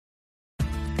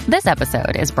This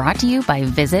episode is brought to you by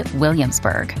Visit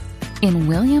Williamsburg. In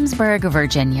Williamsburg,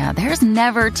 Virginia, there's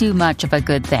never too much of a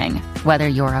good thing. Whether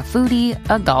you're a foodie,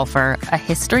 a golfer, a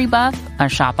history buff, a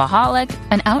shopaholic,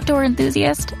 an outdoor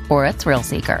enthusiast, or a thrill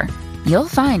seeker, you'll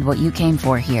find what you came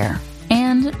for here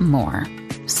and more.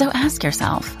 So ask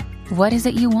yourself, what is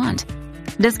it you want?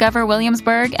 Discover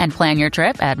Williamsburg and plan your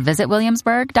trip at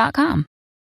visitwilliamsburg.com.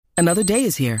 Another day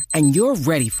is here, and you're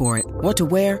ready for it. What to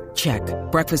wear? Check.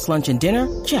 Breakfast, lunch, and dinner?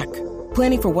 Check.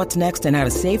 Planning for what's next and how to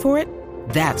save for it?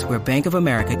 That's where Bank of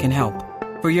America can help.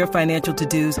 For your financial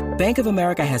to-dos, Bank of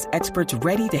America has experts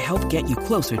ready to help get you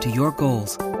closer to your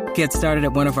goals. Get started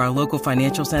at one of our local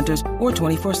financial centers or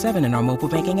 24/7 in our mobile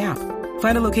banking app.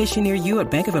 Find a location near you at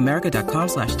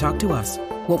bankofamerica.com/talktous.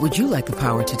 What would you like the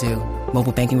power to do?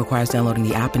 Mobile banking requires downloading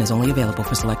the app and is only available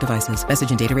for select devices.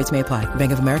 Message and data rates may apply.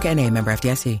 Bank of America N.A., member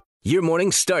FDIC. Your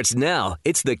morning starts now.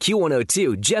 It's the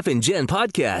Q102 Jeff and Jen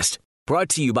podcast. Brought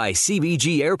to you by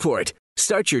CBG Airport.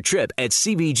 Start your trip at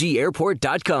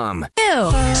CBGAirport.com.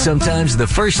 Ew. Sometimes the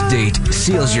first date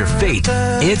seals your fate.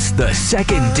 It's the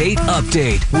second date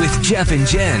update with Jeff and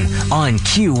Jen on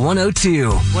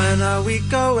Q102. When are we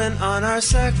going on our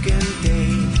second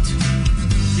date?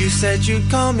 You said you'd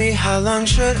call me. How long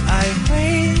should I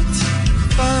wait?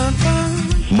 Bum, bum.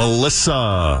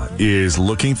 Melissa is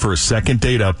looking for a second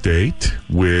date update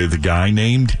with a guy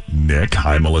named Nick.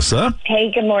 Hi, Melissa.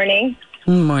 Hey, good morning.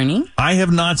 Good morning. I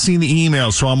have not seen the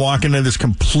email, so I'm walking into this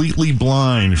completely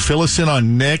blind. Fill us in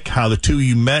on Nick, how the two of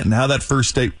you met, and how that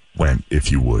first date went,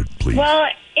 if you would, please. Well,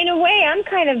 in a way, I'm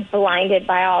kind of blinded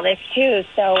by all this, too,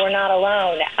 so we're not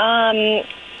alone.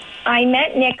 I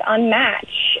met Nick on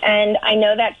Match, and I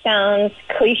know that sounds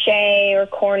cliche or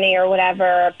corny or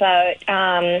whatever, but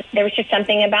there was just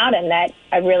something about him that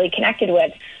I really connected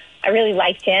with. I really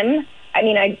liked him. I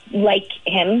mean, I like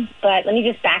him, but let me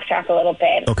just backtrack a little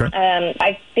bit. Okay.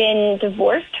 I've been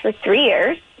divorced for 3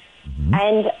 years,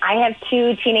 and I have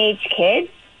 2 teenage kids,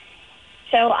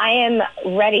 so I am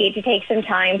ready to take some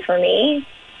time for me.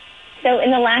 So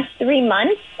in the last 3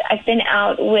 months, I've been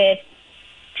out with,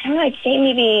 I don't know, I'd say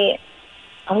maybe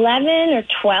 11 or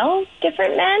 12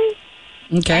 different men.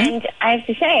 Okay. And I have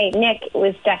to say, Nick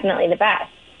was definitely the best.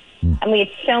 And we had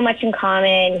so much in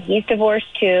common. He's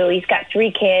divorced, too. He's got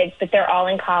 3 kids, but they're all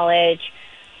in college.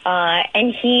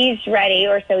 And he's ready,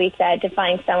 or so he said, to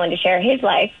find someone to share his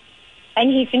life.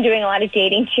 And he's been doing a lot of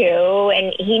dating, too.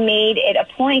 And he made it a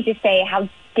point to say how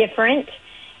different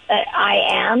I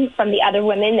am from the other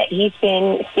women that he's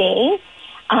been seeing.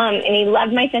 And he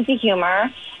loved my sense of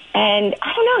humor. And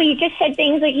I don't know, he just said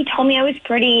things like he told me I was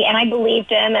pretty, and I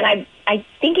believed him, and I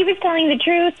think he was telling the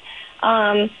truth.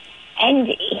 And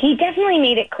he definitely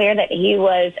made it clear that he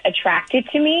was attracted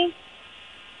to me.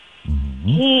 Mm-hmm.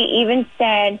 He even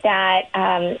said that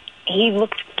he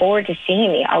looked forward to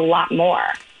seeing me a lot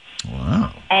more.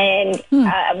 Wow. And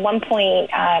at one point,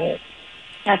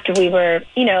 after we were,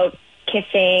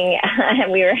 kissing,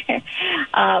 we were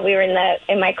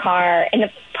in my car in the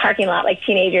parking lot like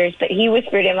teenagers, but he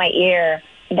whispered in my ear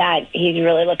that he's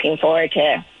really looking forward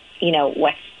to,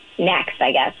 what's next,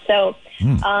 I guess. So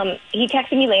he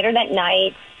texted me later that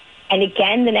night and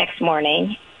again the next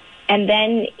morning, and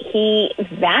then he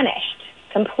vanished,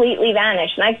 completely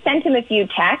vanished. And I've sent him a few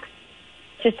texts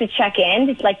just to check in,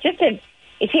 is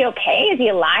he okay? Is he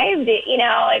alive?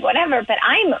 Whatever. But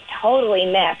I'm totally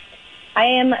miffed. I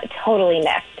am totally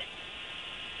miffed.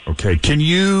 Okay. Can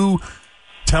you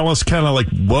tell us kind of like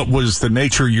what was the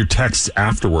nature of your texts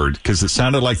afterward? Because it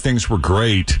sounded like things were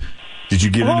great. Did you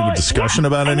get into a discussion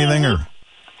about anything?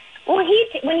 Well, when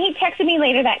he texted me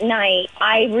later that night,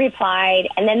 I replied,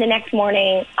 and then the next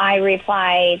morning I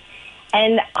replied,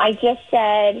 and I just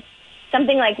said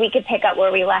something like we could pick up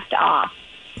where we left off.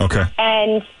 Okay.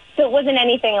 And so it wasn't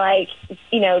anything like,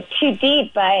 too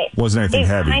deep, but wasn't anything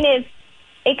heavy.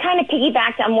 It kind of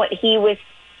piggybacked on what he was,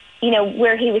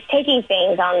 where he was taking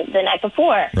things on the night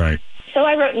before. Right. So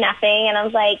I wrote nothing, and I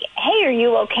was like, hey, are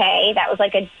you okay? That was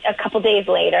like a couple days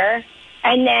later.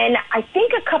 And then I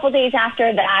think a couple days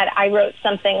after that, I wrote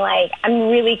something like, I'm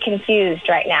really confused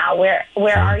right now. Where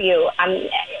are you? I'm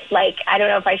like, I don't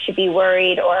know if I should be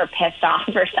worried or pissed off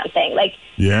or something. Like,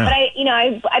 yeah. But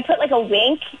I put like a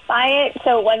wink by it,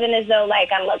 so it wasn't as though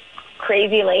like I'm a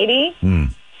crazy lady.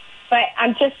 But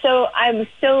I'm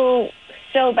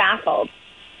so baffled.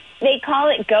 They call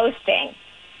it ghosting.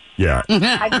 Yeah.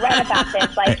 I've read about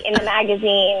this like in the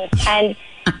magazine, and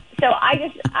so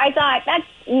I thought that's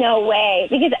no way,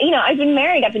 because I've been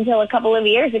married up until a couple of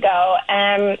years ago,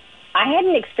 and I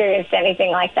hadn't experienced anything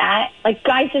like that. Like,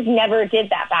 guys just never did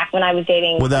that back when I was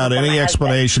dating. Without any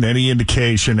explanation, any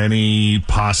indication, any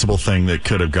possible thing that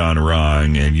could have gone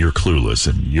wrong, and you're clueless,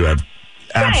 and you have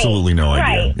absolutely no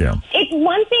idea. Right. Yeah. It's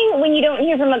one thing when you don't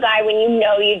hear from a guy when you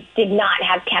know you did not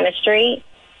have chemistry,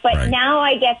 but now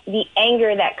I guess the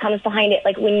anger that comes behind it,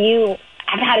 like when you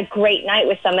have had a great night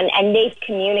with someone and they've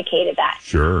communicated that.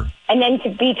 Sure. And then to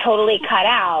be totally cut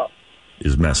out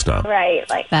is messed up. Right.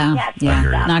 Like,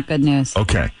 yeah, not good news.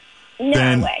 Okay.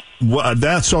 No way.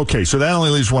 That's okay. So that only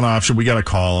leaves one option. We got to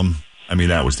call him. I mean,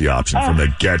 that was the option from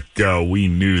the get-go. We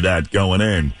knew that going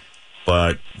in.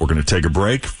 But we're going to take a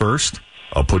break first.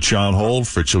 I'll put you on hold.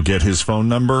 Fritz will get his phone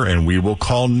number, and we will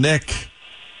call Nick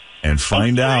and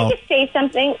find out. Can I just say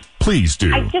something? Please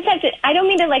do. I just have to. I don't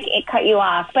mean to cut you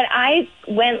off, but I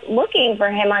went looking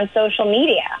for him on social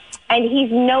media, and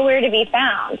he's nowhere to be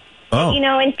found. Oh. You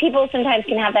know, and people sometimes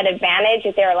can have that advantage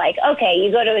if they're like, okay, you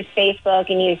go to his Facebook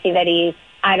and you see that he's,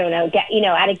 I don't know,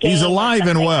 at a game. He's alive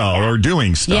and well or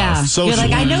doing stuff. Yeah. You're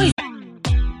like, I know he's...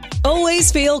 Always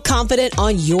feel confident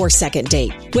on your second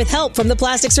date. With help from the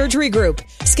Plastic Surgery Group.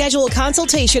 Schedule a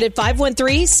consultation at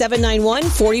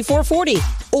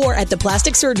 513-791-4440 or at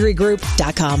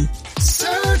theplasticsurgerygroup.com.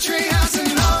 Surgery has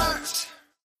an art.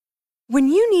 When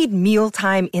you need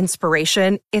mealtime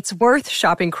inspiration, it's worth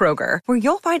shopping Kroger, where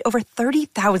you'll find over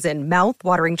 30,000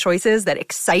 mouth-watering choices that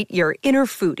excite your inner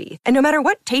foodie. And no matter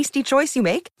what tasty choice you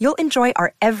make, you'll enjoy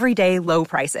our everyday low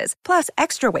prices, plus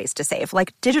extra ways to save,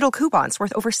 like digital coupons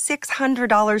worth over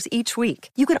 $600 each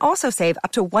week. You can also save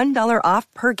up to $1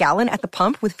 off per gallon at the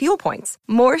pump with fuel points.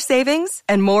 More savings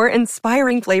and more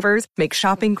inspiring flavors make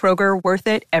shopping Kroger worth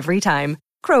it every time.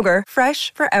 Kroger,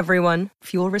 fresh for everyone.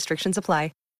 Fuel restrictions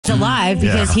apply. Alive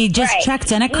because he just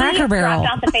checked in at Cracker Barrel.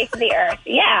 Dropped off the face of the earth.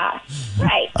 Yeah,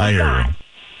 right. I hear you.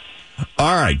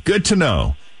 All right, good to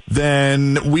know.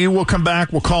 Then we will come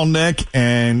back. We'll call Nick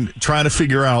and try to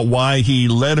figure out why he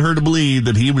led her to believe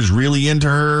that he was really into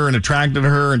her and attracted to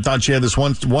her and thought she had this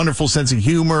wonderful sense of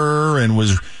humor and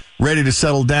was ready to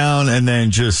settle down, and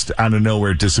then just out of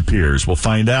nowhere disappears. We'll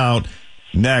find out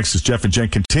next as Jeff and Jen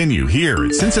continue here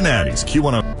at Cincinnati's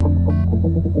Q102.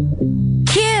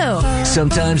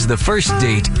 Sometimes the first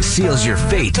date seals your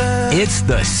fate. It's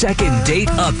the second date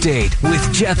update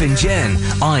with Jeff and Jen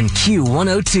on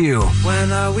Q102.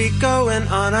 When are we going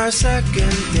on our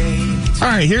second date? All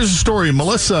right, here's a story.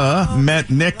 Melissa met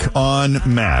Nick on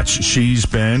Match. She's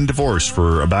been divorced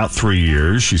for about 3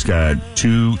 years. She's got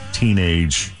 2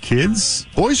 teenage kids.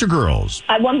 Boys or girls?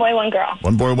 1 boy, 1 girl.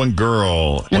 1 boy, 1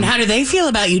 girl. And how do they feel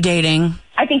about you dating?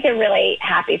 I think they're really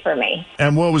happy for me.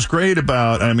 And what was great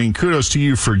about, I mean, kudos to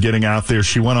you for getting out there.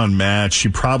 She went on Match. She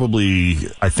probably,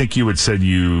 I think you had said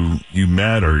you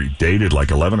met or dated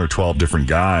like 11 or 12 different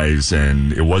guys.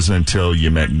 And it wasn't until you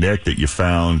met Nick that you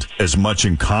found as much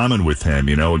in common with him.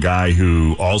 You know, a guy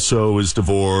who also is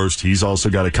divorced. He's also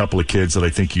got a couple of kids that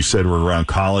I think you said were around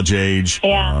college age.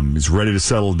 Yeah. He's ready to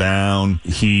settle down.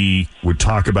 He would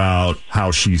talk about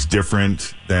how she's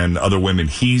different than other women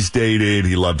he's dated.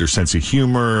 He loved her sense of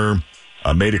humor.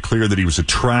 Made it clear that he was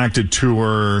attracted to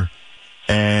her.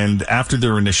 And after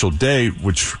their initial date,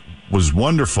 which was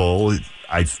wonderful,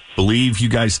 I believe you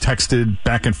guys texted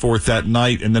back and forth that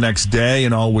night and the next day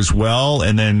and all was well.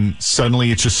 And then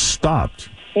suddenly it just stopped.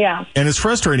 Yeah. And it's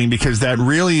frustrating because that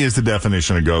really is the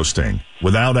definition of ghosting.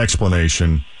 Without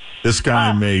explanation, this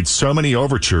guy made so many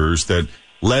overtures that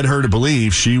led her to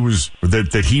believe she was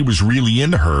that he was really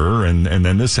into her, and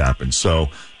then this happened. So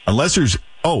unless there's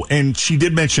and she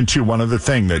did mention too one other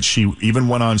thing, that she even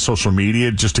went on social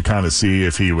media just to kind of see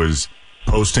if he was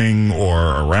posting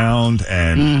or around,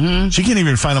 and she can't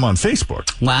even find him on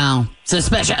Facebook. Wow,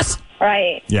 suspicious.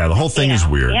 Right. Yeah, the whole thing is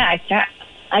weird. Yeah,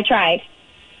 I tried.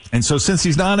 And so since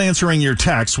he's not answering your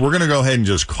text, we're going to go ahead and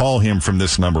just call him from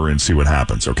this number and see what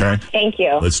happens, okay? Thank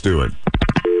you. Let's do it.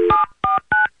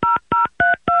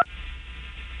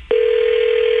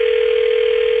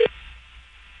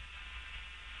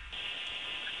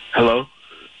 Hello?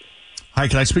 Hi,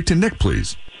 can I speak to Nick,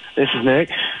 please? This is Nick.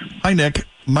 Hi, Nick.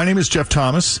 My name is Jeff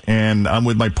Thomas, and I'm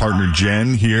with my partner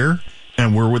Jen here,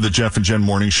 and we're with the Jeff and Jen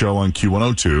Morning Show on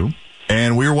Q102.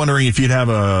 And we were wondering if you'd have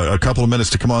a couple of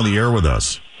minutes to come on the air with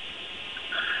us.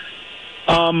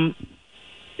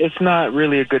 It's not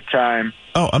really a good time.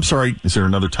 Oh, I'm sorry. Is there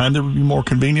another time that would be more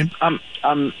convenient? I'm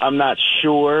not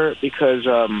sure because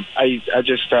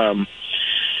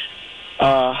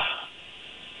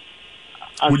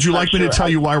would you like me to tell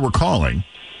you why we're calling?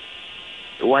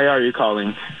 Why are you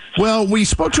calling? Well, we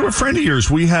spoke to a friend of yours.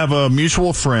 We have a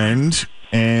mutual friend,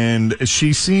 and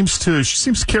she seems to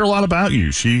care a lot about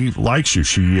you. She likes you.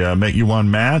 She met you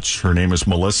on Match. Her name is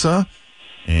Melissa.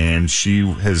 And she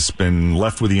has been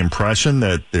left with the impression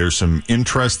that there's some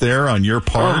interest there on your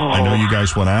part. Oh. I know you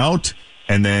guys went out,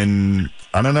 and then,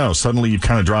 I don't know, suddenly you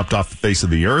kind of dropped off the face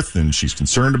of the earth, and she's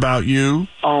concerned about you.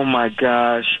 Oh, my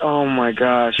gosh.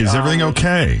 Is everything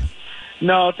okay?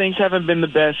 No, things haven't been the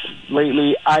best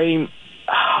lately.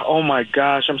 Oh, my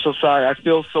gosh, I'm so sorry. I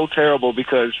feel so terrible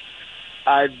because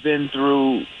I've been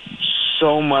through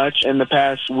so much in the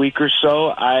past week or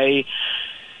so.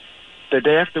 The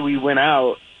day after we went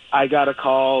out, I got a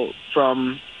call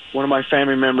from one of my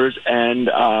family members, and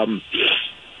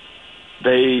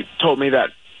they told me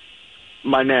that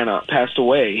my Nana passed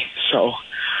away. So,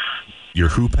 Your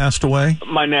who passed away?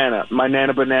 my Nana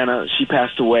Banana, she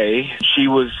passed away. She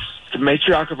was the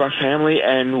matriarch of our family,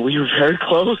 and we were very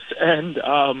close, and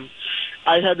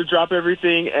I had to drop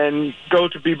everything and go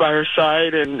to be by her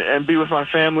side and be with my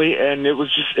family, and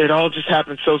it all just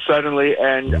happened so suddenly,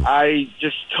 and I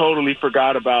just totally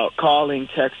forgot about calling,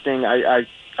 texting.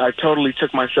 I totally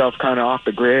took myself kind of off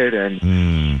the grid, and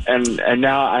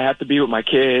now I have to be with my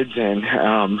kids, and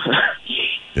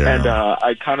and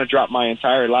I kind of dropped my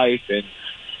entire life, and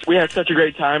we had such a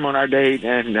great time on our date,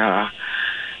 and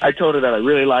I told her that I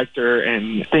really liked her,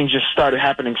 and things just started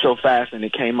happening so fast, and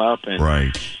it came up. And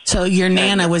Right. So your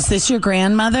Nana, was this your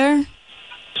grandmother?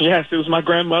 yes, it was my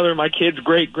grandmother, my kid's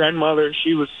great-grandmother.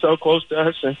 She was so close to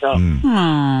us.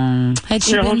 And Had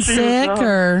she You know, been she was, sick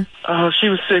or? she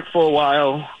was sick for a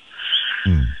while.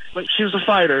 But she was a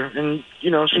fighter, and,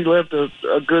 she lived a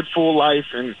good, full life,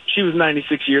 and she was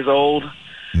 96 years old. Wow.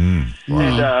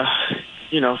 And,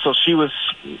 so she was,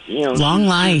 Long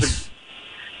life.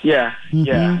 Yeah,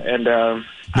 and No,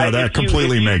 that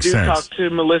completely makes sense. Talk to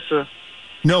Melissa.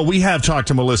 No, we have talked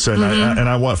to Melissa, and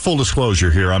I want full disclosure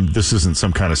here. This isn't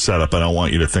some kind of setup. I don't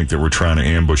want you to think that we're trying to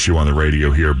ambush you on the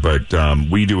radio here, but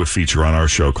we do a feature on our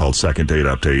show called Second Date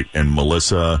Update, and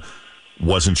Melissa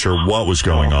wasn't sure what was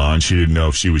going on. She didn't know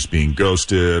if she was being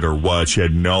ghosted or what. She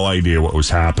had no idea what was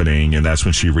happening, and that's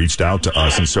when she reached out to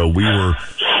us, and so we were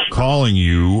calling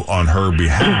you on her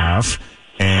behalf.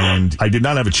 And I did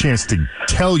not have a chance to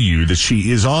tell you that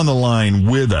she is on the line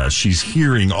with us. She's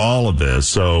hearing all of this.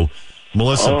 So,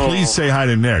 Melissa, please say hi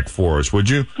to Nick for us, would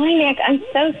you? Hi, Nick. I'm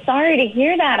so sorry to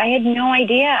hear that. I had no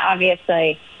idea,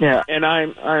 obviously. Yeah, and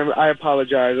I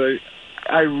apologize.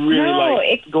 I really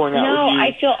like going out with you. No,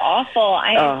 I feel awful.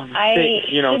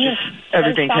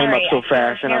 Everything came up so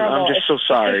fast, and I'm just so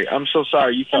sorry. I'm so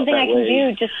sorry you felt something that I can way.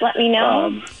 do. Just let me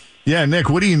know. Yeah, Nick,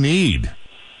 what do you need?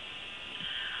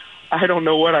 I don't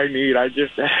know what I need. I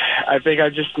think I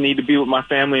just need to be with my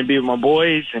family and be with my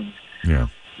boys, and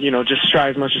just try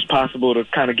as much as possible to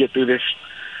kind of get through this.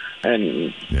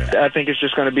 And I think it's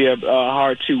just going to be a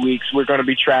hard 2 weeks. We're going to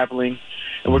be traveling,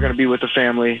 and we're going to be with the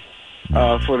family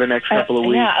for the next couple of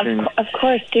weeks. Yeah, of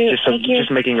course, dude.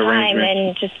 Just making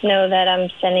arrangements. And just know that I'm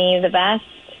sending you the best.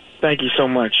 Thank you so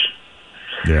much.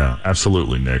 Yeah,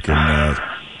 absolutely, Nick. And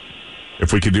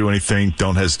if we could do anything,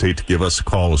 don't hesitate to give us a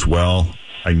call as well.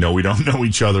 I know we don't know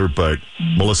each other, but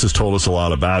Melissa's told us a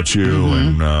lot about you,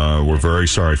 and we're very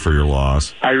sorry for your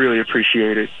loss. I really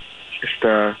appreciate it. Just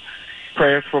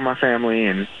prayers for my family,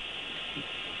 and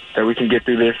that we can get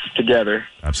through this together.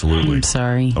 Absolutely. I'm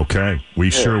sorry. Okay. We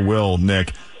sure will,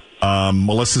 Nick.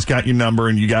 Melissa's got your number,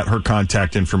 and you got her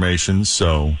contact information,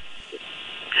 so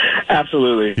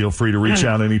absolutely. Feel free to reach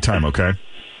out anytime, okay?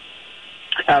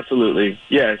 Absolutely.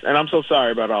 Yes, and I'm so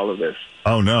sorry about all of this.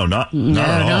 Oh, no, not at all.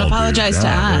 Don't apologize dude. to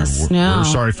us. We're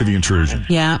sorry for the intrusion.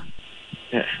 Yeah.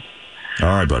 Yeah. All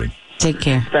right, buddy. Take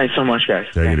care. Thanks so much, guys.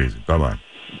 Take it easy. Bye-bye.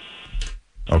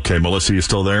 Okay, Melissa, you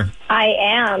still there? I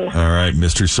am. All right,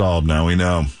 mystery solved. Now we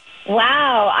know.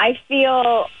 Wow, I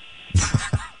feel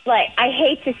like, I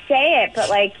hate to say it, but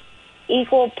like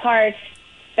equal parts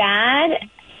bad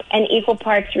and equal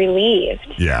parts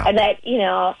relieved. Yeah. And that,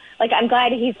 I'm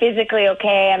glad he's physically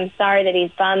okay. I'm sorry that he's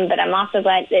bummed, but I'm also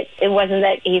glad that it wasn't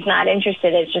that he's not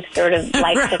interested. It's just sort of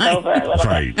life took over a little bit.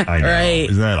 Right, I know. Right.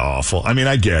 Isn't that awful? I mean,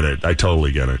 I get it. I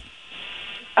totally get it.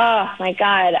 Oh, my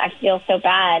God, I feel so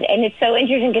bad. And it's so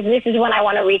interesting because this is when I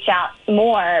want to reach out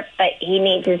more, but he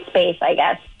needs his space, I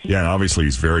guess. Yeah, and obviously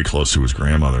he's very close to his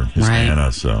grandmother, his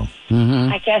Nana, so.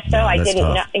 I guess so. Yeah, I that's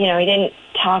didn't tough. know, he didn't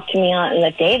talk to me on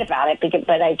the date about it,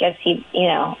 but I guess he,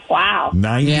 wow.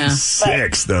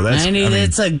 96, though. That's,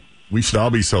 90, we should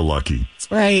all be so lucky.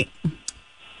 Right.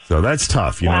 So that's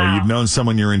tough. You know, you've known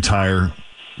someone your entire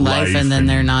life, and then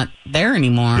they're not there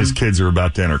anymore. His kids are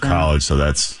about to enter college, so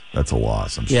that's a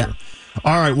loss, I'm sure. Yeah.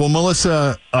 All right, well,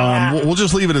 Melissa, we'll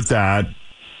just leave it at that.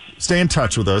 Stay in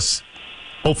touch with us.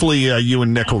 Hopefully you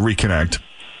and Nick will reconnect.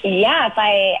 yeah, if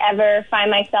I ever find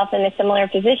myself in a similar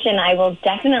position, I will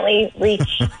definitely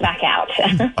reach back out.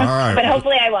 All right. But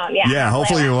hopefully I won't. Yeah,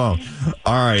 hopefully you won't.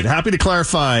 All right. Happy to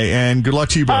clarify, and good luck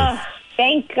to you both.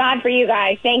 Thank God for you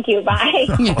guys. Thank you. Bye.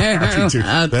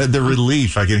 The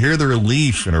relief. I can hear the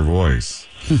relief in her voice.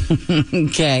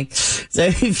 Okay. So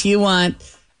if you want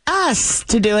us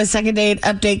to do a second date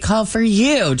update call for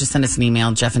you, just send us an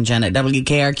email,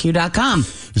 jeffandjen@wkrq.com.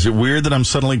 Is it weird that I'm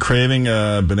suddenly craving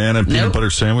a banana peanut butter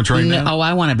sandwich right now? Oh,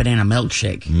 I want a banana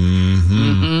milkshake.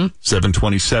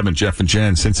 727, Jeff and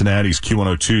Jen, Cincinnati's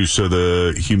Q102. So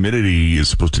the humidity is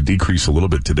supposed to decrease a little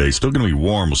bit today. Still going to be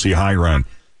warm. We'll see a high around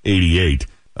 88.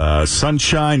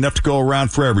 Sunshine, enough to go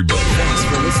around for everybody. Thanks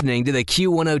for listening to the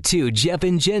Q102 Jeff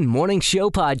and Jen Morning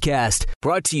Show podcast,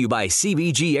 brought to you by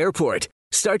CBG Airport.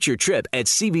 Start your trip at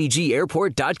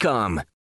CBGAirport.com.